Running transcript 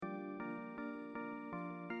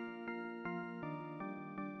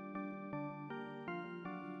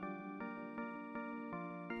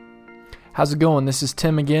How's it going? This is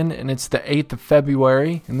Tim again, and it's the 8th of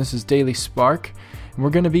February, and this is Daily Spark. And we're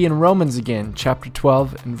going to be in Romans again, chapter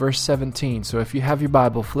 12 and verse 17. So if you have your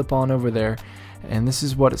Bible, flip on over there, and this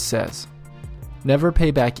is what it says. Never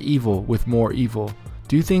pay back evil with more evil.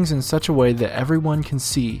 Do things in such a way that everyone can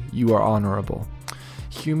see you are honorable.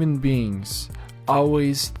 Human beings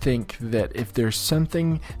always think that if there's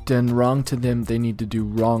something done wrong to them, they need to do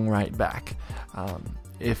wrong right back.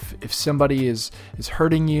 If somebody is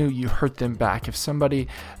hurting you, you hurt them back. If somebody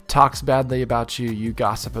talks badly about you, you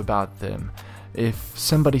gossip about them. If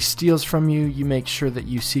somebody steals from you, you make sure that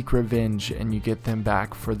you seek revenge and you get them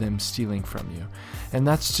back for them stealing from you. And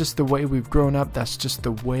that's just the way we've grown up. That's just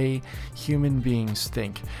the way human beings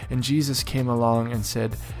think. And Jesus came along and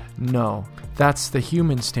said, no, that's the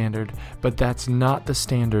human standard, but that's not the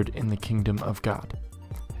standard in the kingdom of God.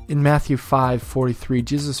 In Matthew 5:43,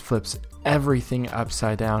 Jesus flips everything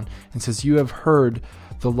upside down and says, you have heard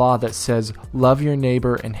the law that says, love your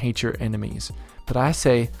neighbor and hate your enemies. But I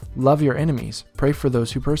say, love your enemies, pray for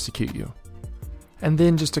those who persecute you. And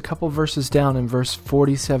then just a couple verses down in verse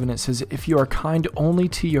 47, it says, if you are kind only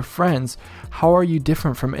to your friends, how are you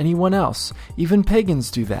different from anyone else? Even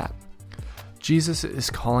pagans do that. Jesus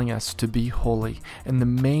is calling us to be holy, and the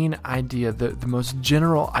main idea, the most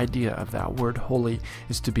general idea of that word holy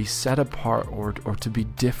is to be set apart or to be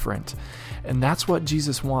different. And that's what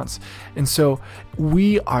Jesus wants. And so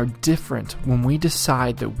we are different when we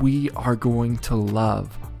decide that we are going to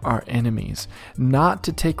love our enemies, not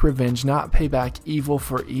to take revenge, not pay back evil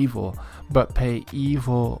for evil, but pay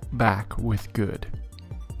evil back with good.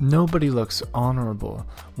 Nobody looks honorable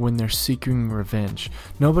when they're seeking revenge.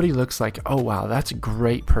 Nobody looks like, oh wow, that's a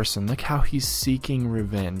great person. Look how he's seeking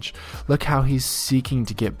revenge. Look how he's seeking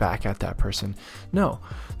to get back at that person. No,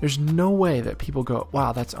 there's no way that people go,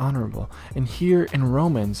 wow, that's honorable. And here in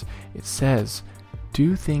Romans, it says,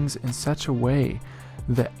 do things in such a way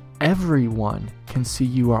that everyone can see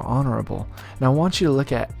you are honorable. And I want you to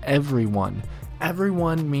look at everyone.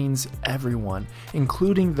 Everyone means everyone,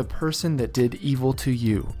 including the person that did evil to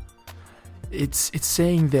you. It's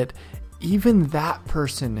saying that even that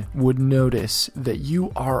person would notice that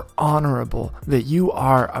you are honorable, that you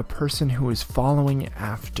are a person who is following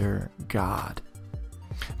after God.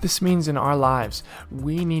 This means in our lives,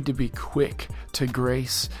 we need to be quick to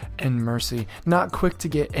grace and mercy, not quick to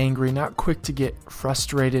get angry, not quick to get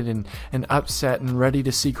frustrated and upset and ready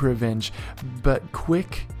to seek revenge, but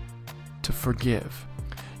quick to forgive.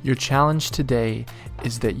 Your challenge today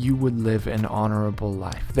is that you would live an honorable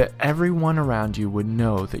life, that everyone around you would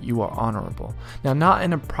know that you are honorable. Now, not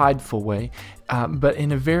in a prideful way, but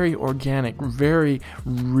in a very organic, very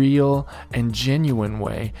real and genuine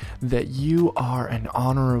way, that you are an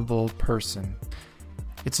honorable person.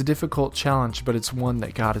 It's a difficult challenge, but it's one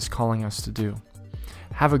that God is calling us to do.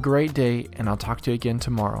 Have a great day, and I'll talk to you again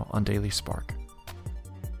tomorrow on Daily Spark.